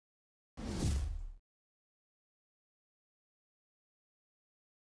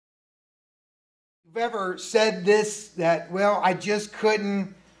You've ever said this, that, well, I just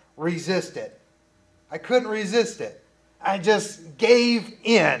couldn't resist it. I couldn't resist it. I just gave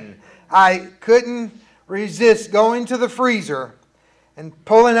in. I couldn't resist going to the freezer and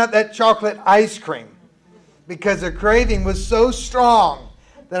pulling out that chocolate ice cream because the craving was so strong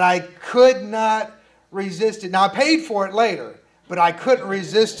that I could not resist it. Now, I paid for it later, but I couldn't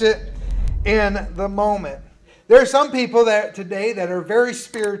resist it in the moment. There are some people today that are very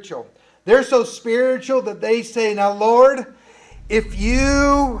spiritual. They're so spiritual that they say, now, Lord, if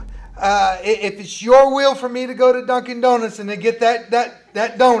it's your will for me to go to Dunkin' Donuts and to get that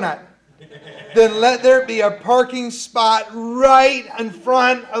donut, then let there be a parking spot right in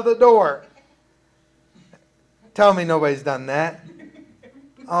front of the door. Tell me nobody's done that.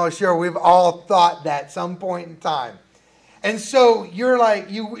 Oh, sure, we've all thought that at some point in time. And so you're like,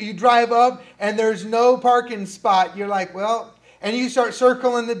 you drive up and there's no parking spot. You're like, well, and you start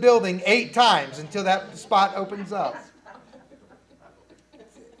circling the building 8 times until that spot opens up.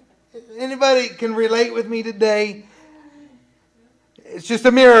 Anybody can relate with me today? It's just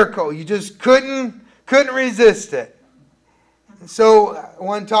a miracle. You just couldn't resist it. And so I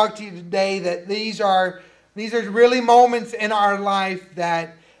want to talk to you today that these are really moments in our life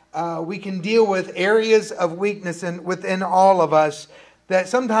that we can deal with areas of weakness within all of us. That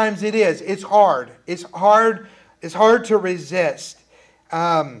sometimes it's hard. It's hard to resist.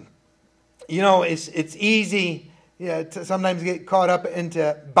 It's easy to sometimes get caught up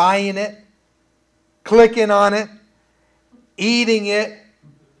into buying it, clicking on it, eating it,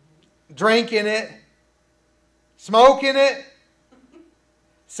 drinking it, smoking it,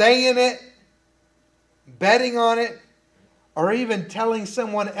 saying it, betting on it, or even telling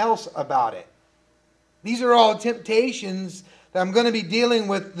someone else about it. These are all temptations that I'm going to be dealing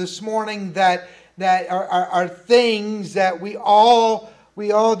with this morning that are things that we all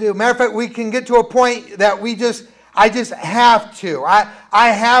do. Matter of fact, we can get to a point that I just have to. I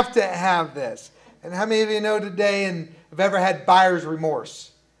have to have this. And how many of you know today and have ever had buyer's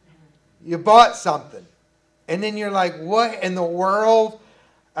remorse? You bought something, and then you're like, what in the world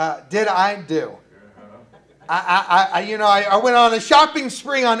did I do? I went on a shopping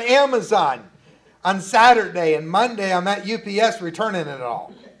spree on Amazon on Saturday, and Monday I'm at UPS returning it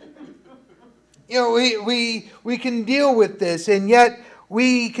all. We can deal with this, and yet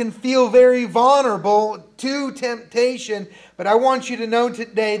we can feel very vulnerable to temptation. But I want you to know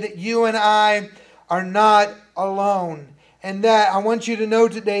today that you and I are not alone. And that I want you to know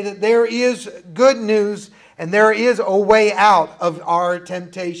today that there is good news and there is a way out of our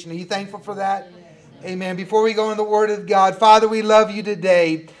temptation. Are you thankful for that? Amen. Before we go into the Word of God, Father, we love you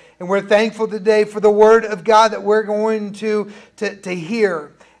today. And we're thankful today for the Word of God that we're going to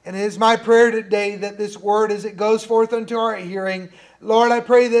hear. And it is my prayer today that this Word, as it goes forth unto our hearing, Lord, I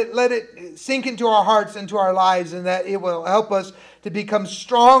pray that let it sink into our hearts, into our lives, and that it will help us to become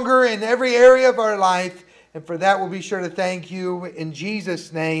stronger in every area of our life. And for that, we'll be sure to thank you in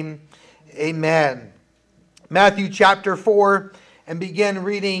Jesus' name. Amen. Matthew chapter 4, and begin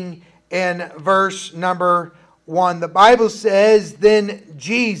reading in verse number 1. The Bible says, Then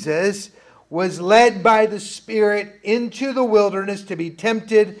Jesus was led by the Spirit into the wilderness to be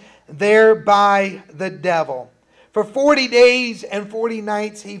tempted there by the devil. For 40 days and 40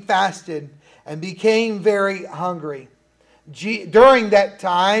 nights he fasted and became very hungry. During that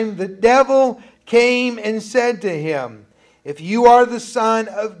time, the devil came and said to him, If you are the Son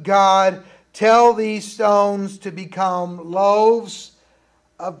of God, tell these stones to become loaves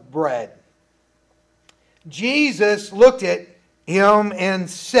of bread. Jesus looked at him and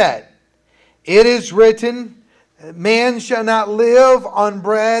said, It is written, Man shall not live on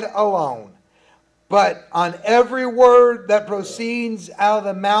bread alone, but on every word that proceeds out of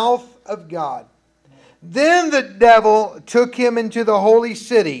the mouth of God. Then the devil took him into the holy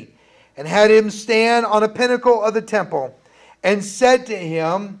city and had him stand on a pinnacle of the temple and said to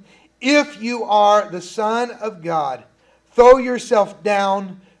him, If you are the Son of God, throw yourself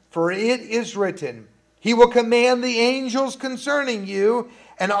down, for it is written, He will command the angels concerning you,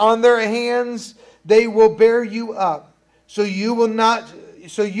 and on their hands they will bear you up, so you will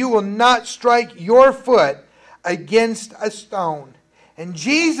not strike your foot against a stone. And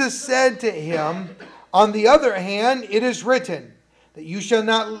Jesus said to him, On the other hand, it is written, that you shall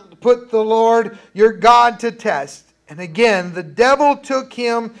not put the Lord your God to test. And again, the devil took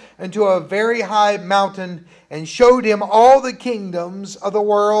him into a very high mountain and showed him all the kingdoms of the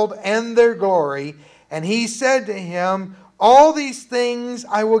world and their glory. And he said to him, All these things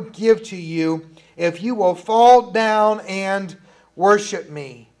I will give to you if you will fall down and worship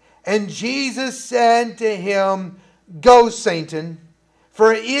me. And Jesus said to him, Go, Satan,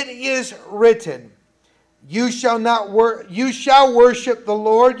 for it is written, You shall worship the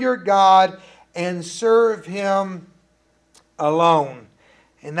Lord your God and serve him alone.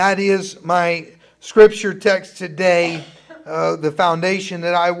 And that is my scripture text today, the foundation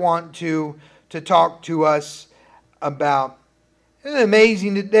that I want to talk to us about. It's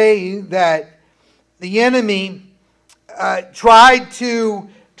amazing today that the enemy tried to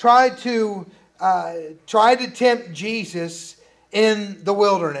tempt Jesus in the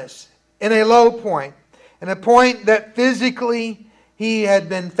wilderness, in a low point, in a point that physically he had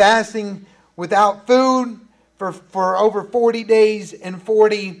been fasting without food for over 40 days and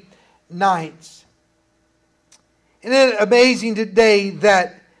 40 nights. Isn't it amazing today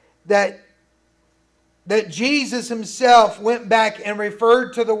that Jesus himself went back and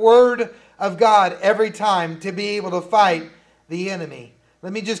referred to the Word of God every time to be able to fight the enemy?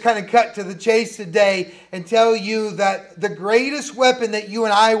 Let me just kind of cut to the chase today and tell you that the greatest weapon that you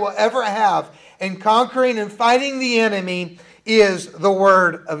and I will ever have in conquering and fighting the enemy is the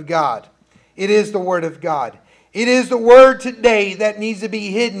Word of God. It is the Word of God. It is the Word today that needs to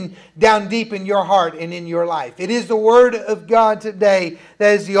be hidden down deep in your heart and in your life. It is the Word of God today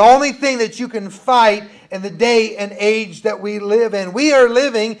that is the only thing that you can fight in the day and age that we live in. We are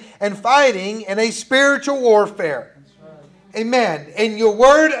living and fighting in a spiritual warfare. Amen. And your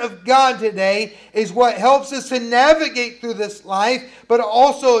Word of God today is what helps us to navigate through this life, but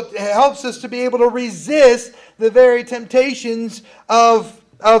also helps us to be able to resist the very temptations of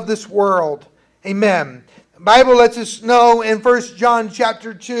this world. Amen. The Bible lets us know in 1 John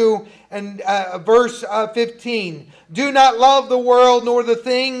chapter 2 and verse 15, do not love the world nor the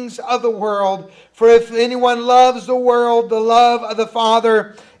things of the world, for if anyone loves the world, the love of the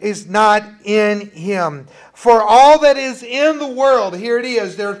Father is not in him. For all that is in the world, here it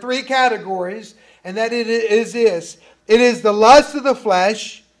is, there are three categories, and that it is this. It is the lust of the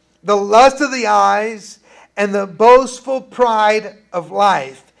flesh, the lust of the eyes, and the boastful pride of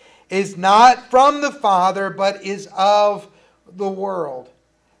life. Is not from the Father, but is of the world.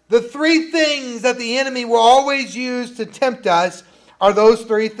 The three things that the enemy will always use to tempt us are those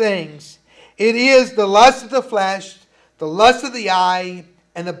three things. It is the lust of the flesh, the lust of the eye,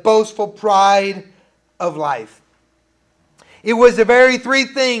 and the boastful pride of life. It was the very three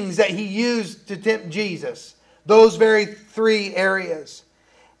things that he used to tempt Jesus. Those very three areas.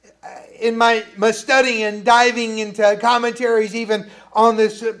 In my studying and diving into commentaries even on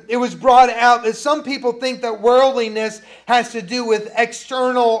this, it was brought out that some people think that worldliness has to do with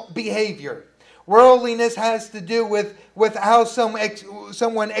external behavior. Worldliness has to do with how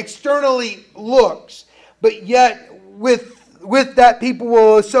someone externally looks. But yet with that, people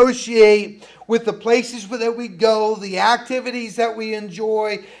will associate with the places that we go, the activities that we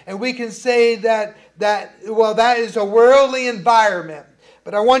enjoy, and we can say that is a worldly environment.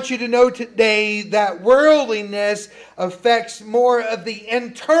 But I want you to know today that worldliness affects more of the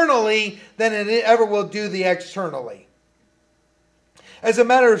internally than it ever will do the externally. As a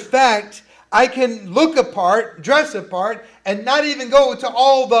matter of fact, I can look apart, dress apart, and not even go to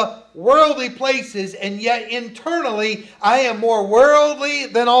all the worldly places, and yet internally I am more worldly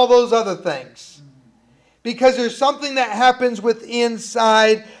than all those other things. Because there's something that happens within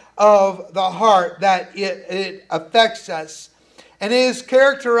inside of the heart that it affects us. And it is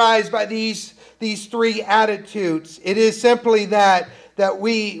characterized by these three attitudes. It is simply that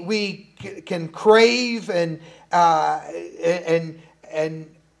we can crave or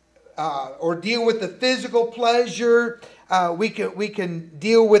deal with the physical pleasure. We can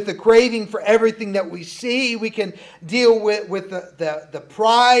deal with the craving for everything that we see. We can deal with the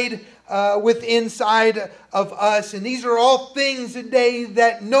pride inside of us. And these are all things today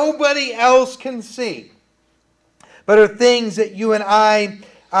that nobody else can see, but are things that you and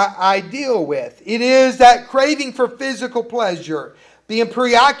I deal with. It is that craving for physical pleasure, being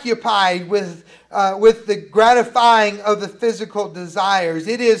preoccupied with the gratifying of the physical desires.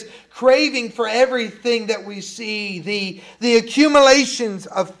 It is craving for everything that we see, the accumulations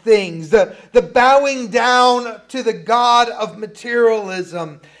of things, the bowing down to the God of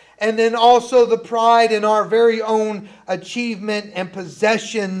materialism. And then also the pride in our very own achievement and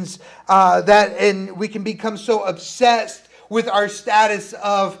possessions, and we can become so obsessed with our status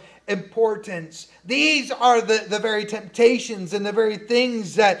of importance. These are the very temptations and the very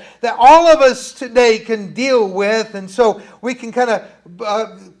things that all of us today can deal with. And so we can kind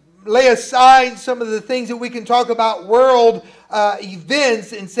of lay aside some of the things that we can talk about world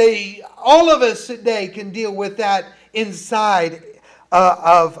events and say all of us today can deal with that inside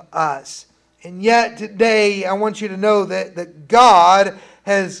of us. And yet today I want you to know that God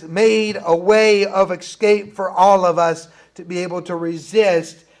has made a way of escape for all of us to be able to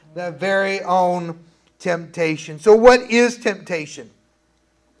resist the very own temptation. So what is temptation?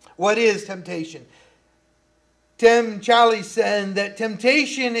 What is temptation? Tim Challies said that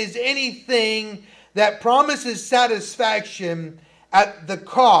temptation is anything that promises satisfaction at the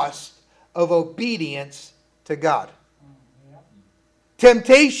cost of obedience to God.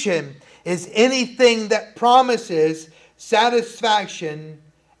 Temptation is anything that promises satisfaction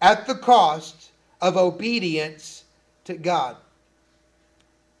at the cost of obedience to God.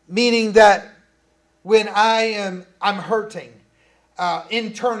 Meaning that when I'm hurting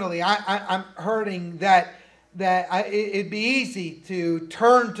internally, I'm hurting, it'd be easy to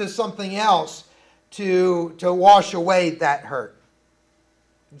turn to something else to wash away that hurt.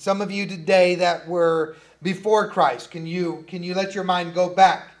 And some of you today that were before Christ, can you let your mind go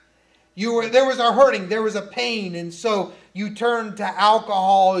back? There was a hurting, there was a pain, and so you turned to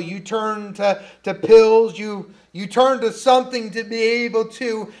alcohol, you turned to pills, you turned to something to be able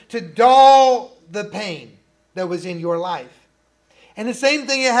to dull the pain that was in your life. And the same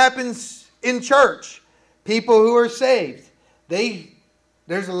thing happens in church. People who are saved,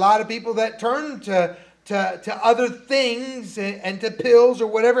 there's a lot of people that turn to other things and to pills or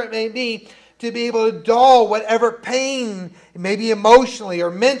whatever it may be to be able to dull whatever pain, maybe emotionally or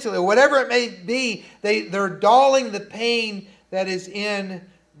mentally, or whatever it may be. They're dulling the pain that is in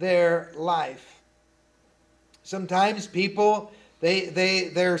their life. Sometimes people,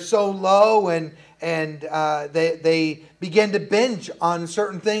 they're so low and they begin to binge on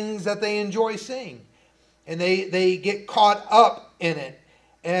certain things that they enjoy seeing. And they get caught up in it.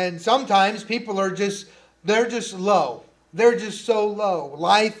 And sometimes people they're just low. They're just so low.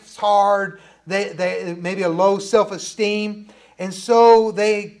 Life's hard. They maybe a low self-esteem. And so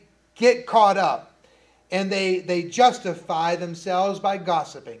they get caught up. And they justify themselves by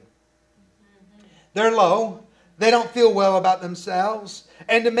gossiping. They're low. They don't feel well about themselves.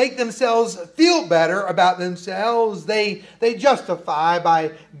 And to make themselves feel better about themselves, they justify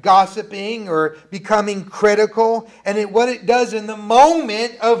by gossiping or becoming critical. And what it does in the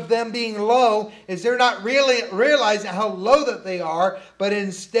moment of them being low is they're not really realizing how low that they are, but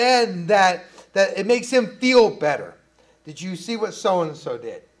instead that it makes them feel better. Did you see what so-and-so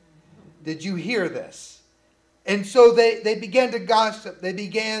did? Did you hear this? And so they began to gossip. They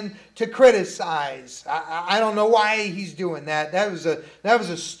began to criticize. I don't know why he's doing that. That was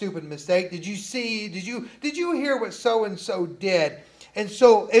a stupid mistake. Did you hear what so and so did? And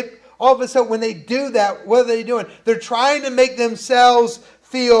so all of a sudden when they do that, what are they doing? They're trying to make themselves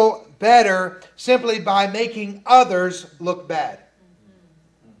feel better simply by making others look bad.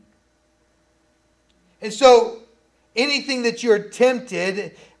 And so anything that you're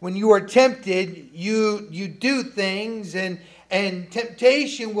tempted, when you are tempted, you do things, and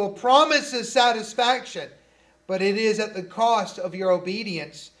temptation will promise us satisfaction, but it is at the cost of your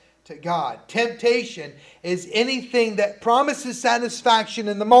obedience to God. Temptation is anything that promises satisfaction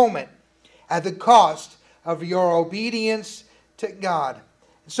in the moment at the cost of your obedience to God.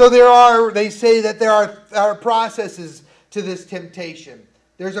 So they say that there are processes to this temptation.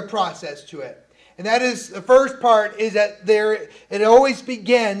 There's a process to it. And that is, the first part is that it always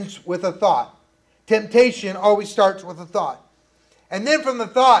begins with a thought. Temptation always starts with a thought. And then from the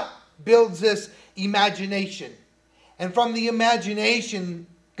thought builds this imagination. And from the imagination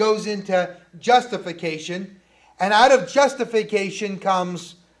goes into justification. And out of justification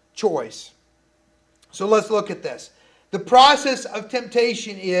comes choice. So let's look at this. The process of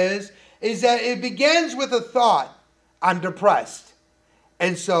temptation is that it begins with a thought. I'm depressed.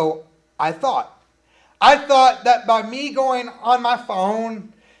 And so I thought that by me going on my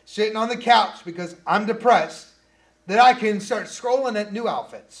phone, sitting on the couch because I'm depressed, that I can start scrolling at new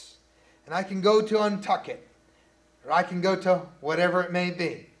outfits. And I can go to Untuck It. Or I can go to whatever it may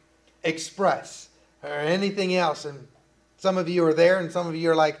be. Express. Or anything else. And some of you are there and some of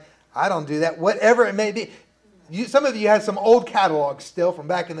you are like, I don't do that. Whatever it may be. Some of you have some old catalogs still from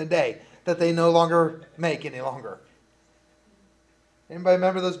back in the day that they no longer make any longer. Anybody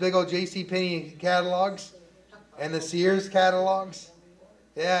remember those big old JCPenney catalogs? And the Sears catalogs?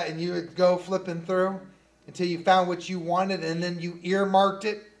 Yeah, and you would go flipping through until you found what you wanted, and then you earmarked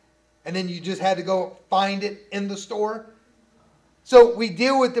it, and then you just had to go find it in the store. So we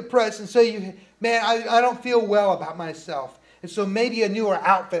deal with depression. So I don't feel well about myself. And so maybe a newer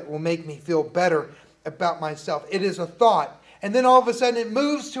outfit will make me feel better about myself. It is a thought. And then all of a sudden it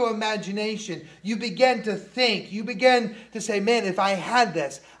moves to imagination. You begin to think. You begin to say, man, if I had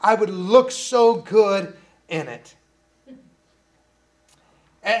this, I would look so good in it.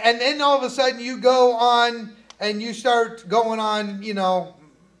 And then all of a sudden you go on and you start going on,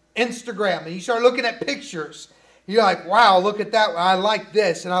 Instagram. And you start looking at pictures. You're like, wow, look at that. I like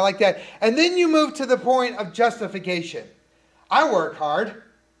this and I like that. And then you move to the point of justification. I work hard.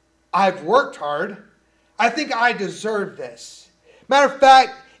 I've worked hard. I think I deserve this. Matter of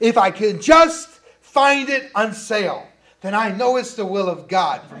fact, if I could just find it on sale, then I know it's the will of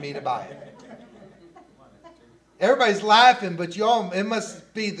God for me to buy it. Everybody's laughing, but y'all, it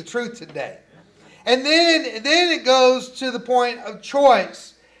must be the truth today. And then it goes to the point of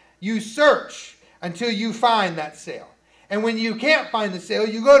choice. You search until you find that sale. And when you can't find the sale,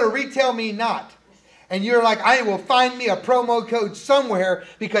 you go to Retail Me Not. And you're like, I will find me a promo code somewhere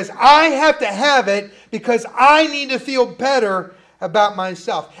because I have to have it because I need to feel better about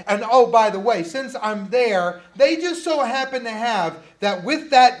myself. And oh, by the way, since I'm there, they just so happen to have that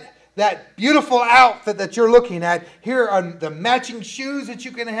with that beautiful outfit that you're looking at, here are the matching shoes that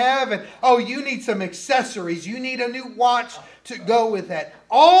you can have. And oh, you need some accessories. You need a new watch to go with that.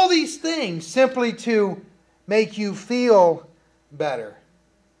 All these things simply to make you feel better.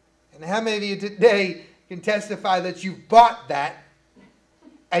 And how many of you today can testify that you've bought that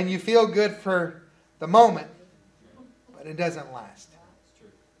and you feel good for the moment, but it doesn't last?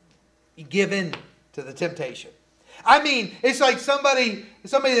 You give in to the temptation. I mean, it's like somebody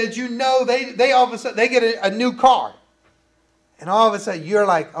that you know, they all of a sudden, they get a new car. And all of a sudden, you're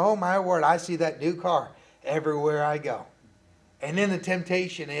like, oh my word, I see that new car everywhere I go. And then the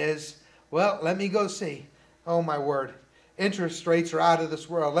temptation is, well, let me go see. Oh my word, interest rates are out of this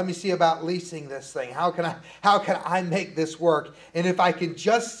world. Let me see about leasing this thing. How can I make this work? And if I can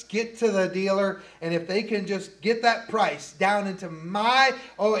just get to the dealer, and if they can just get that price down into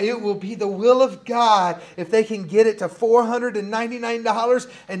it will be the will of God. If they can get it to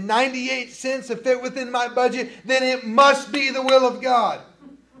 $499.98 to fit within my budget, then it must be the will of God.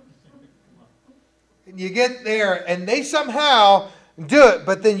 And you get there, and they somehow do it,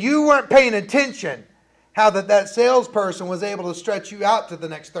 but then you weren't paying attention how that salesperson was able to stretch you out to the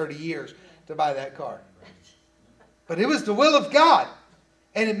next 30 years to buy that car. But it was the will of God.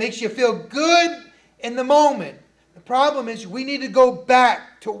 And it makes you feel good in the moment. The problem is we need to go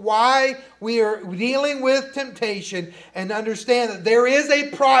back to why we are dealing with temptation and understand that there is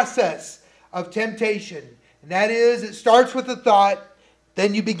a process of temptation. And that is, it starts with a thought,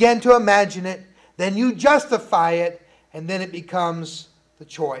 then you begin to imagine it, then you justify it, and then it becomes the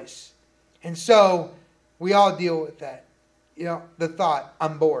choice. And so we all deal with that. You know, the thought,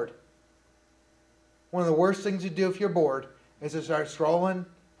 I'm bored. One of the worst things to do if you're bored is to start scrolling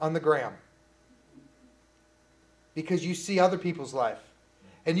on the gram. Because you see other people's life.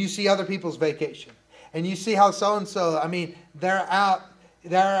 And you see other people's vacation. And you see how so-and-so, I mean, they're out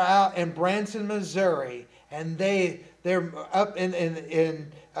in Branson, Missouri. And they're up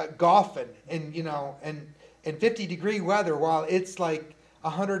in golfing in 50-degree weather while it's like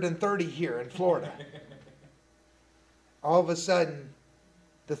 130 here in Florida. All of a sudden,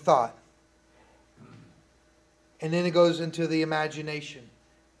 the thought. And then it goes into the imagination.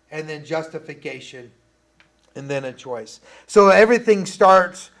 And then justification. And then a choice. So everything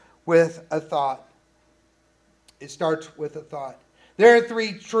starts with a thought. It starts with a thought. There are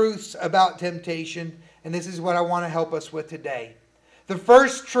 3 truths about temptation. And this is what I want to help us with today. The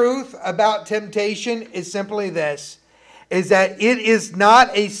first truth about temptation is simply this. Is that it is not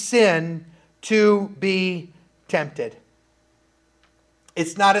a sin to be tempted.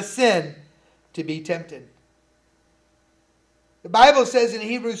 It's not a sin to be tempted. The Bible says in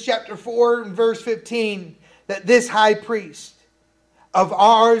Hebrews chapter 4 and verse 15 that this high priest of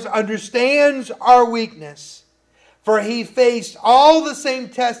ours understands our weakness, for he faced all the same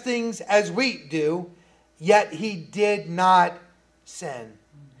testings as we do, yet he did not sin.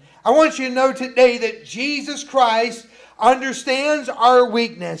 I want you to know today that Jesus Christ understands our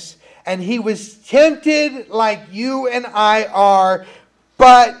weakness, and he was tempted like you and I are,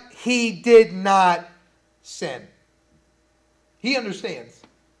 but he did not sin. He understands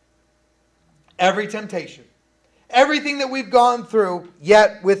every temptation, everything that we've gone through,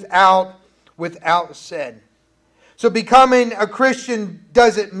 yet without sin. So becoming a Christian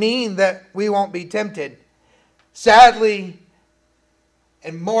doesn't mean that we won't be tempted. Sadly,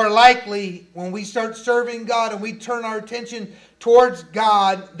 and more likely, when we start serving God and we turn our attention towards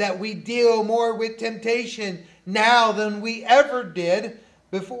God, that we deal more with temptation now than we ever did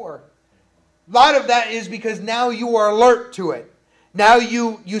before. A lot of that is because now you are alert to it. Now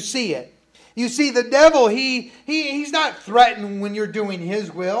you see it. You see, the devil, he's not threatened when you're doing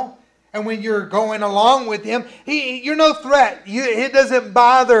his will. And when you're going along with him, you're no threat. It doesn't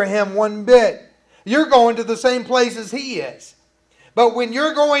bother him one bit. You're going to the same place as he is. But when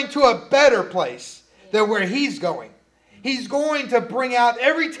you're going to a better place than where he's going to bring out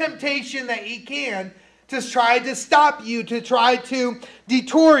every temptation that he can to try to stop you, to try to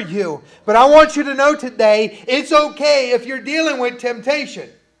detour you. But I want you to know today, it's okay if you're dealing with temptation.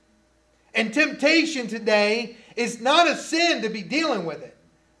 And temptation today is not a sin to be dealing with it.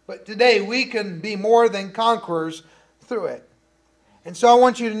 But today we can be more than conquerors through it. And so I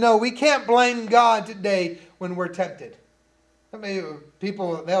want you to know we can't blame God today when we're tempted. I mean,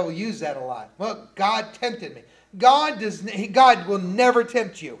 people, they'll use that a lot. Well, God tempted me. God will never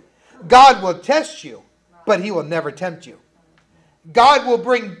tempt you. God will test you, but He will never tempt you. God will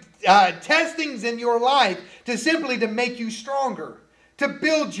bring testings in your life to make you stronger, to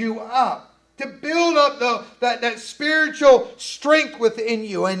build you up, to build up that spiritual strength within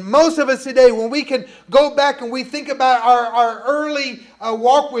you. And most of us today, when we can go back and we think about our early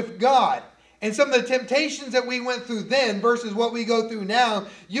walk with God, and some of the temptations that we went through then versus what we go through now,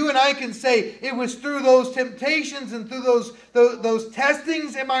 you and I can say it was through those temptations and through those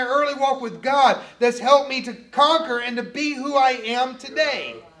testings in my early walk with God that's helped me to conquer and to be who I am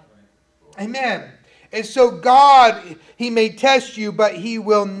today. Amen. And so God, He may test you, but He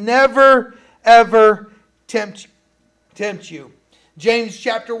will never, ever tempt you. James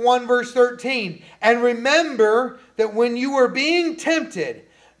chapter 1 verse 13. And remember that when you were being tempted,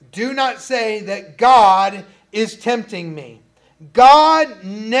 do not say that God is tempting me. God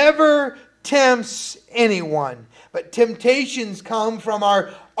never tempts anyone, but temptations come from our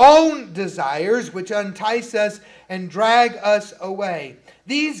own desires, which entice us and drag us away.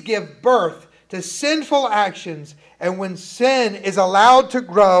 These give birth to sinful actions, and when sin is allowed to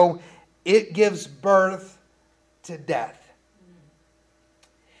grow, it gives birth to death.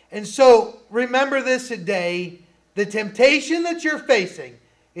 And so, remember this today, the temptation that you're facing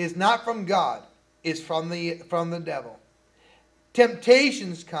is not from God, it's from the devil.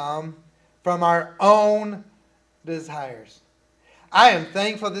 Temptations come from our own desires. I am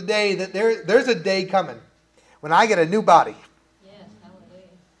thankful today that there's a day coming when I get a new body. Yes, hallelujah.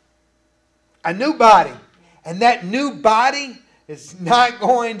 A new body. And that new body is not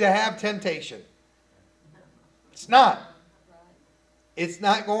going to have temptation. It's not. It's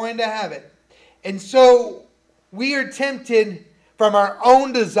not going to have it. And so we are tempted from our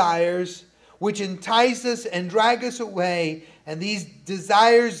own desires, which entice us and drag us away. And these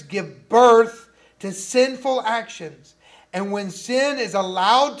desires give birth to sinful actions. And when sin is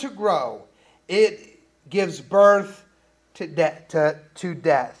allowed to grow, it gives birth to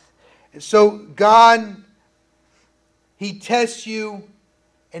death. So God, He tests you,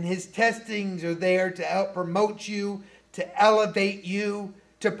 and His testings are there to help promote you, to elevate you,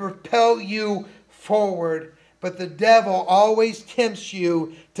 to propel you forward. But the devil always tempts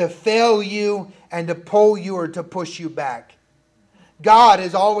you to fail you and to pull you or to push you back. God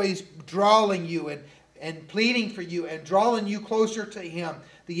is always drawing you and pleading for you and drawing you closer to Him.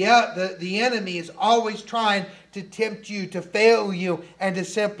 The enemy is always trying to tempt you, to fail you, and to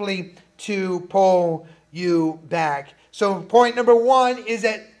simply to pull you back. So point number one is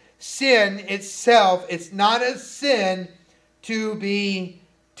that sin itself, it's not a sin to be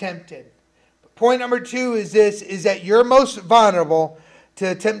tempted. Point number two is this, is that you're most vulnerable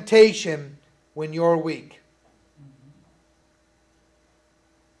to temptation when you're weak.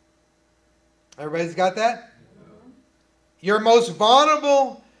 Everybody's got that? You're most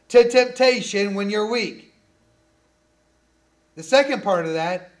vulnerable to temptation when you're weak. The second part of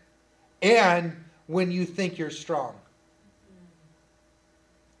that, and when you think you're strong.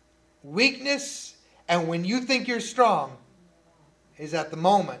 Weakness and when you think you're strong is at the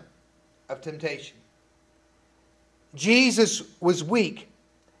moment of temptation. Jesus was weak.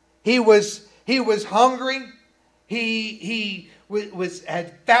 He was hungry. He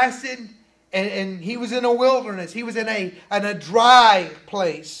had fasted, and he was in a wilderness. He was in a dry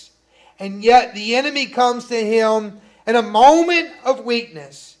place. And yet the enemy comes to him in a moment of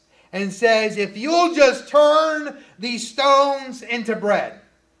weakness and says, if you'll just turn these stones into bread.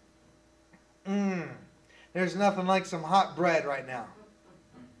 There's nothing like some hot bread right now.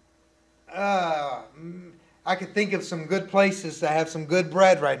 I could think of some good places that have some good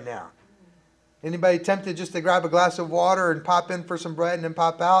bread right now. Anybody tempted just to grab a glass of water and pop in for some bread and then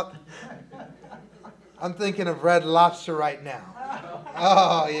pop out? I'm thinking of Red Lobster right now.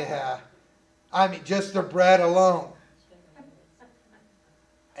 Oh, yeah. I mean, just the bread alone.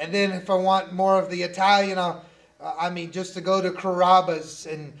 And then if I want more of the Italian, just to go to Carrabba's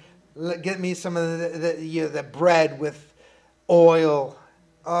and get me some of the bread with oil.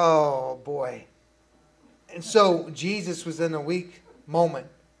 Oh, boy. And so Jesus was in a weak moment,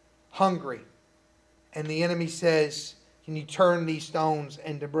 hungry. And the enemy says, can you turn these stones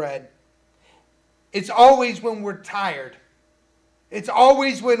into bread? It's always when we're tired. It's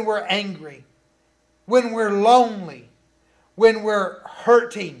always when we're angry. when we're lonely, when we're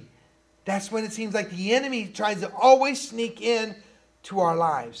hurting. That's when it seems like the enemy tries to always sneak in to our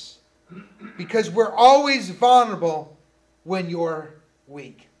lives. Because we're always vulnerable when you're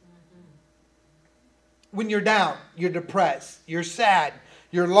weak. When you're down, you're depressed, you're sad,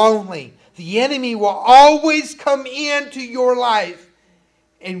 you're lonely. The enemy will always come into your life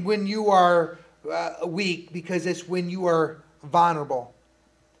and when you are weak, because it's when you are vulnerable.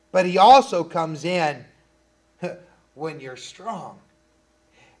 But he also comes in when you're strong.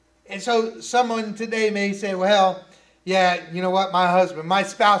 And so someone today may say, well, yeah, you know what, my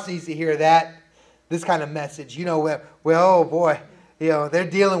spouse needs to hear that. This kind of message. Well, oh boy, they're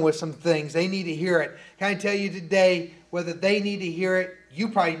dealing with some things. They need to hear it. Can I tell you today, whether they need to hear it, you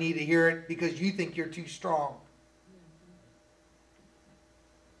probably need to hear it because you think you're too strong.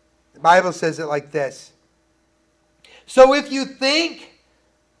 The Bible says it like this. So if you think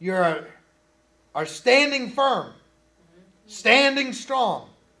you are standing firm, standing strong,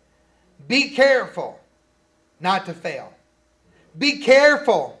 be careful not to fail. Be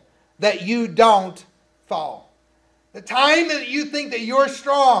careful that you don't fall. The time that you think that you're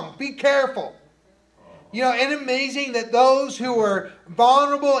strong, be careful. And amazing that those who are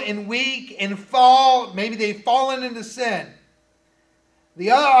vulnerable and weak and fall, maybe they've fallen into sin.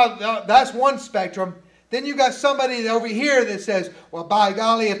 That's one spectrum. Then you got somebody over here that says, well, by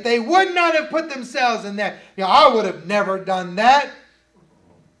golly, if they would not have put themselves in that, I would have never done that.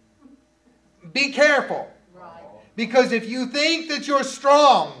 Be careful. Because if you think that you're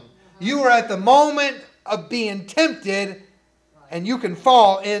strong, you are at the moment of being tempted and you can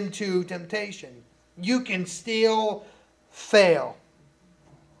fall into temptation. You can still fail.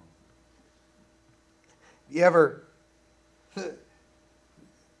 You ever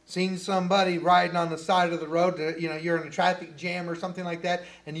seen somebody riding on the side of the road, you're in a traffic jam or something like that,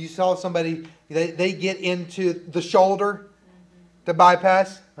 and you saw somebody, they get into the shoulder to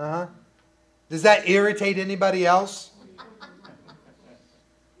bypass? Does that irritate anybody else?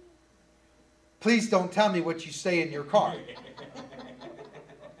 Please don't tell me what you say in your car.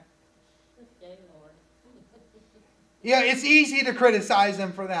 It's easy to criticize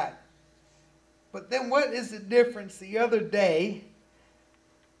them for that. But then what is the difference? The other day,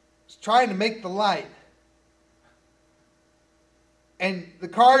 I was trying to make the light. And the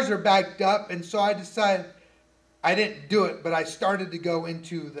cars are backed up, and so I decided, I didn't do it, but I started to go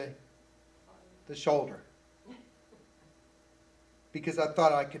into the shoulder. Because I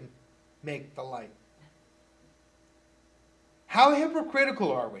thought I could make the light. How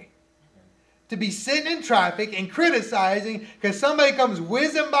hypocritical are we? To be sitting in traffic and criticizing because somebody comes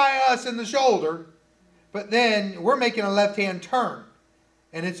whizzing by us in the shoulder, but then we're making a left-hand turn.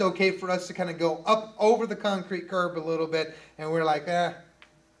 And it's okay for us to kind of go up over the concrete curb a little bit, and we're like,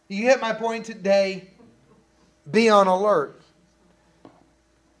 you hit my point today. Be on alert.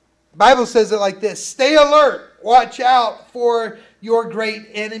 The Bible says it like this. Stay alert. Watch out for your great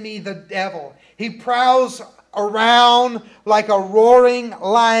enemy, the devil. He prowls around like a roaring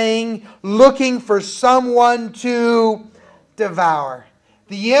lion, looking for someone to devour.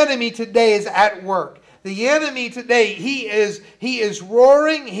 The enemy today is at work. The enemy today, he is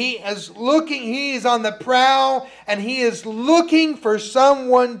roaring, he is looking, he is on the prowl, and he is looking for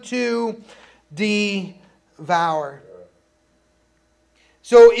someone to devour.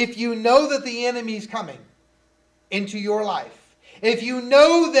 So if you know that the enemy is coming into your life, if you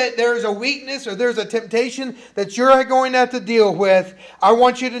know that there's a weakness or there's a temptation that you're going to have to deal with, I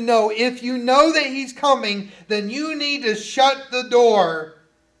want you to know, if you know that he's coming, then you need to shut the door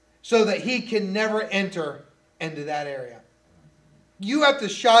so that he can never enter into that area. You have to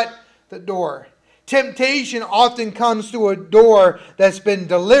shut the door. Temptation often comes to a door that's been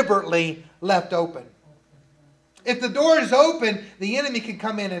deliberately left open. If the door is open, the enemy can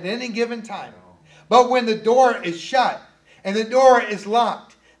come in at any given time. But when the door is shut and the door is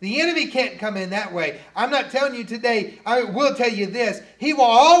locked, the enemy can't come in that way. I'm not telling you today, I will tell you this. He will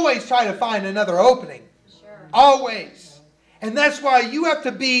always try to find another opening. Sure. Always. And that's why you have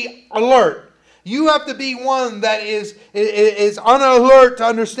to be alert. You have to be one that is on alert to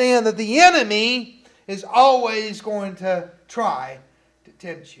understand that the enemy is always going to try to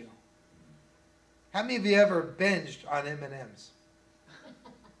tempt you. How many of you ever binged on M&Ms?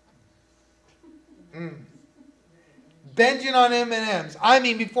 Binging on M&Ms. I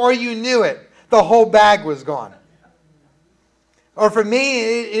mean, before you knew it, the whole bag was gone. Or for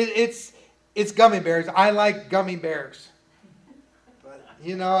me, it's gummy bears. I like gummy bears. But,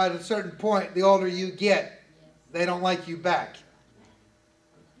 at a certain point, the older you get, they don't like you back.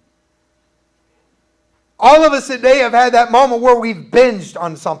 All of us today have had that moment where we've binged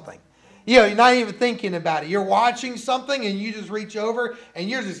on something. You're not even thinking about it. You're watching something and you just reach over and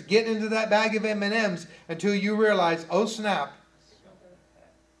you're just getting into that bag of M&Ms until you realize, oh snap,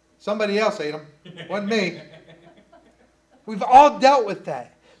 somebody else ate them. Wasn't me. We've all dealt with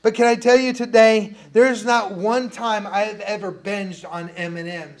that. But can I tell you today, there's not one time I've ever binged on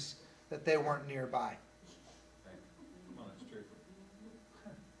M&Ms that they weren't nearby.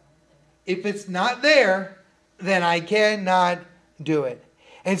 If it's not there, then I cannot do it.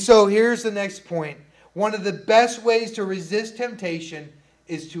 And so here's the next point. One of the best ways to resist temptation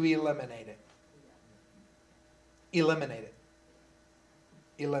is to eliminate it. Eliminate it.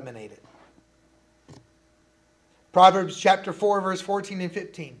 Eliminate it. Proverbs chapter 4, verse 14 and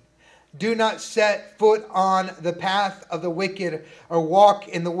 15. Do not set foot on the path of the wicked or walk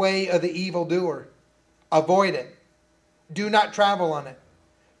in the way of the evildoer. Avoid it. Do not travel on it.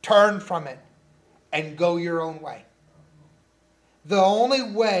 Turn from it and go your own way. The only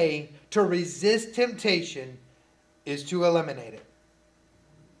way to resist temptation is to eliminate it.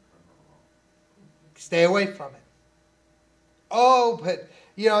 Stay away from it. Oh, but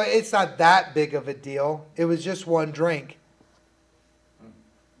it's not that big of a deal. It was just one drink.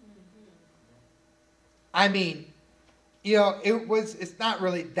 I mean, it's not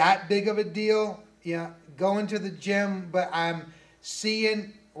really that big of a deal. Yeah, going to the gym, but I'm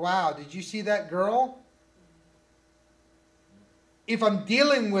seeing, wow, did you see that girl? If I'm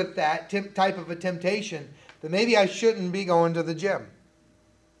dealing with that type of a temptation, then maybe I shouldn't be going to the gym.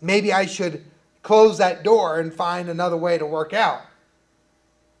 Maybe I should close that door and find another way to work out.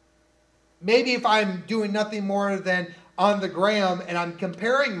 Maybe if I'm doing nothing more than on the gram and I'm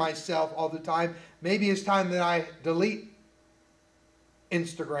comparing myself all the time, maybe it's time that I delete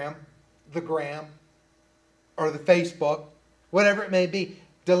Instagram, the gram, or the Facebook, whatever it may be.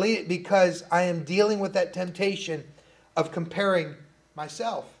 Delete it because I am dealing with that temptation of comparing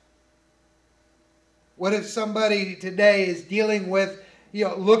myself. What if somebody today is dealing with,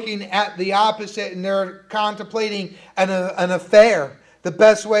 looking at the opposite and they're contemplating an affair? The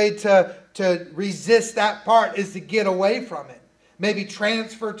best way to resist that part is to get away from it. Maybe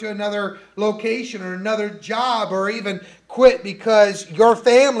transfer to another location or another job, or even quit because your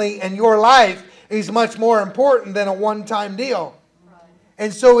family and your life is much more important than a one-time deal.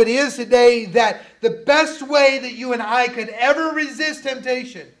 And so it is today that the best way that you and I could ever resist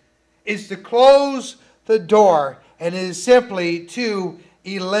temptation is to close the door. And it is simply to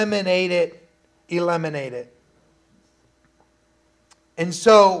eliminate it. Eliminate it. And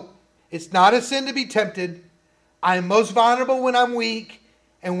so it's not a sin to be tempted. I'm most vulnerable when I'm weak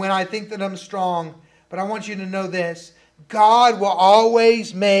and when I think that I'm strong. But I want you to know this. God will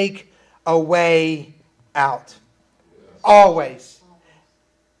always make a way out. Always.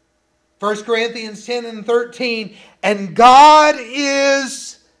 1 Corinthians 10 and 13. And God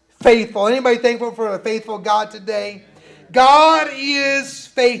is faithful. Anybody thankful for a faithful God today? God is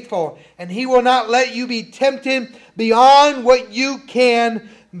faithful. And He will not let you be tempted beyond what you can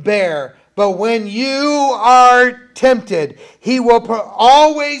bear. But when you are tempted, He will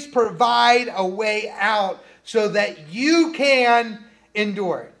always provide a way out so that you can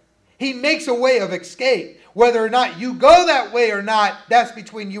endure it. He makes a way of escape. Whether or not you go that way or not, that's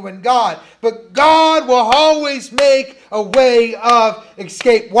between you and God. But God will always make a way of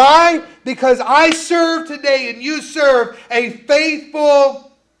escape. Why? Because I serve today and you serve a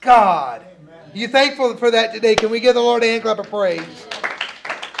faithful God. Amen. You thankful for that today? Can we give the Lord a hand clap of praise?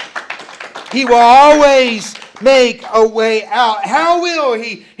 He will always make a way out. How will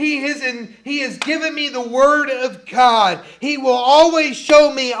He? He has given me the Word of God. He will always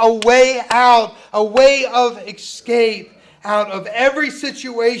show me a way out, a way of escape out of every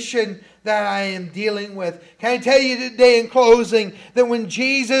situation that I am dealing with. Can I tell you today in closing that when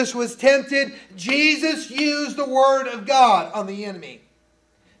Jesus was tempted, Jesus used the Word of God on the enemy.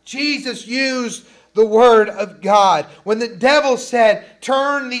 Jesus used the Word of God. When the devil said,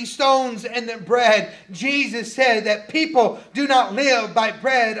 turn these stones into bread, Jesus said that people do not live by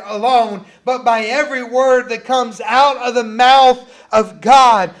bread alone, but by every word that comes out of the mouth of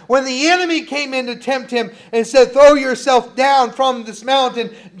God. When the enemy came in to tempt Him and said, throw yourself down from this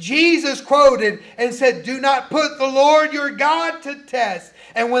mountain, Jesus quoted and said, do not put the Lord your God to test.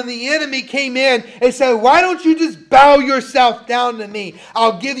 And when the enemy came in and said, why don't you just bow yourself down to me?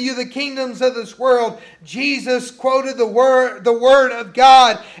 I'll give you the kingdoms of this world. Jesus quoted the word of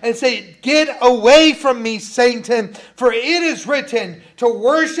God and said, get away from me, Satan, for it is written to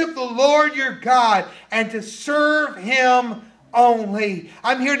worship the Lord your God and to serve Him only.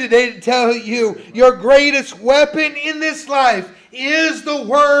 I'm here today to tell you your greatest weapon in this life is the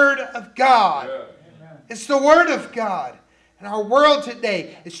Word of God. It's the Word of God. And our world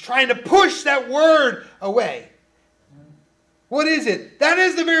today is trying to push that word away. What is it? That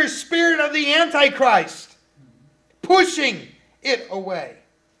is the very spirit of the Antichrist. Pushing it away.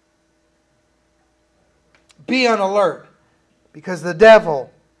 Be on alert, because the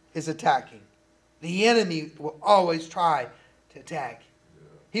devil is attacking. The enemy will always try to attack.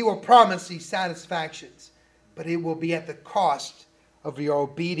 He will promise these satisfactions, but it will be at the cost of your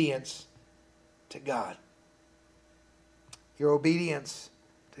obedience to God. Your obedience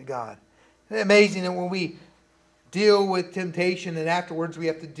to God. Isn't it amazing that when we deal with temptation and afterwards we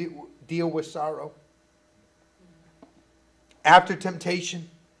have to deal with sorrow? After temptation,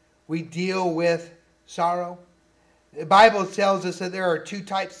 we deal with sorrow. The Bible tells us that there are two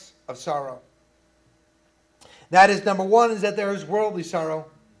types of sorrow. That is, number one is that there is worldly sorrow,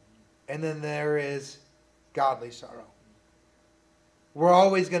 and then there is godly sorrow. We're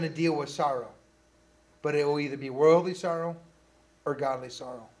always going to deal with sorrow, but it will either be worldly sorrow or godly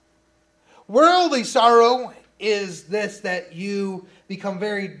sorrow. Worldly sorrow is this, that you become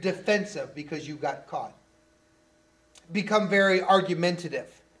very defensive because you got caught. Become very argumentative.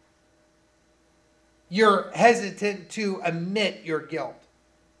 You're hesitant to admit your guilt.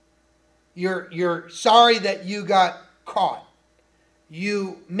 You're sorry that you got caught.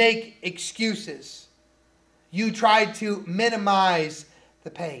 You make excuses. You try to minimize the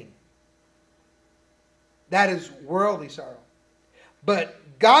pain. That is worldly sorrow. But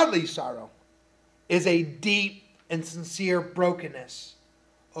godly sorrow is a deep and sincere brokenness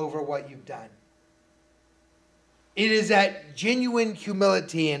over what you've done. It is that genuine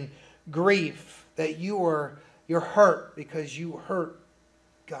humility and grief that you're hurt because you hurt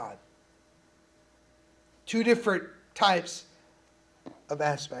God. Two different types of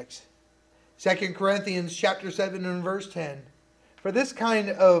aspects. 2 Corinthians chapter 7 and verse 10. For this kind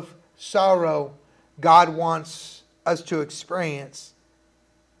of sorrow God wants us to experience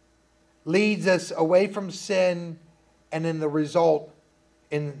leads us away from sin, and in the results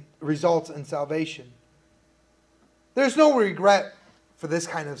in salvation. There's no regret for this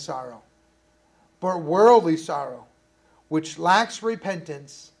kind of sorrow. But worldly sorrow, which lacks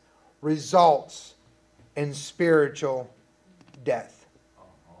repentance, results in spiritual death.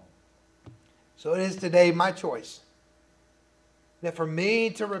 So it is today my choice that for me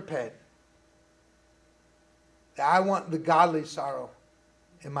to repent, that I want the godly sorrow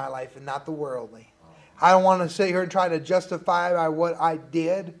in my life and not the worldly. I don't want to sit here and try to justify by what I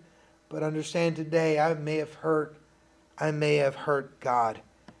did, but understand today I may have hurt God,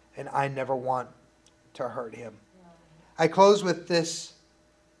 and I never want to hurt Him. I close with this.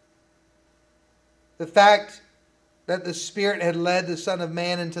 The fact that the Spirit had led the Son of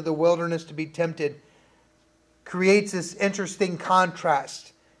Man into the wilderness to be tempted creates this interesting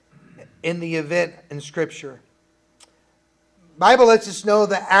contrast in the event in Scripture. The Bible lets us know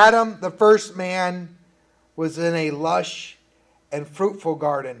that Adam, the first man, was in a lush and fruitful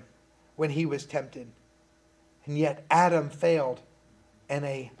garden when he was tempted. And yet Adam failed in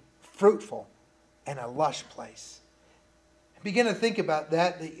a fruitful and a lush place. Begin to think about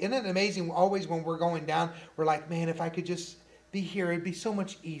that. Isn't it amazing? Always when we're going down, we're like, man, if I could just be here, it'd be so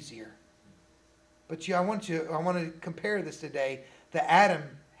much easier. But I want to compare this today. That Adam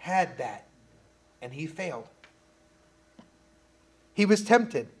had that, and he failed. He was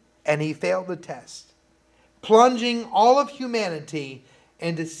tempted, and he failed the test, plunging all of humanity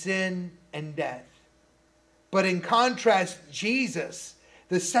into sin and death. But in contrast, Jesus,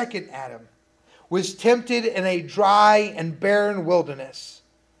 the second Adam, was tempted in a dry and barren wilderness.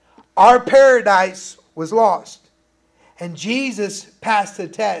 Our paradise was lost. And Jesus passed the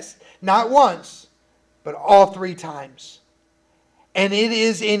test, not once, but all 3 times. And it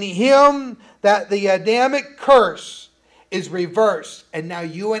is in Him that the Adamic curse is reversed. And now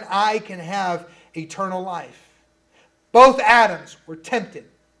you and I can have eternal life. Both Adams were tempted.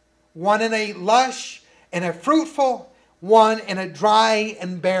 One in a lush and a fruitful, one in a dry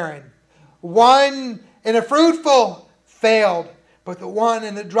and barren. One in a fruitful failed, but the one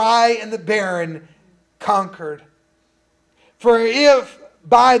in the dry and the barren conquered. For if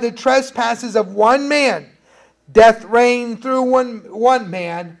by the trespasses of one man death reigned through one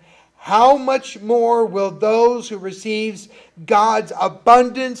man, how much more will those who receive God's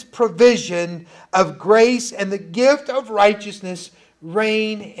abundant provision of grace and the gift of righteousness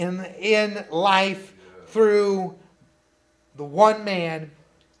reign in life through the one man,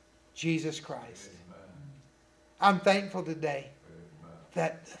 Jesus Christ. I'm thankful today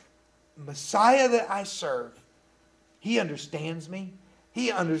that Messiah that I serve, He understands me.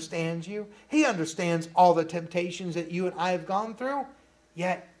 He understands you. He understands all the temptations that you and I have gone through.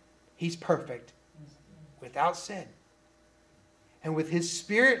 Yet, He's perfect, without sin. And with His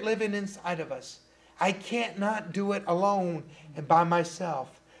Spirit living inside of us, I can't not do it alone and by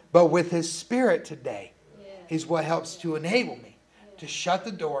myself. But with His Spirit today is what helps to enable me to shut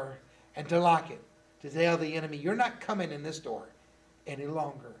the door and to lock it. To tell the enemy, you're not coming in this door any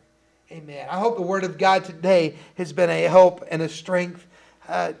longer. Amen. I hope the Word of God today has been a help and a strength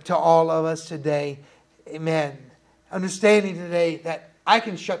to all of us today. Amen. Understanding today that I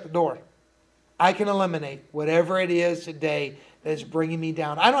can shut the door. I can eliminate whatever it is today that is bringing me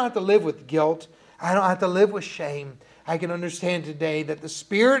down. I don't have to live with guilt. I don't have to live with shame. I can understand today that the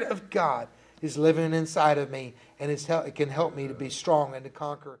Spirit of God is living inside of me, and it can help me to be strong and to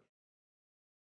conquer.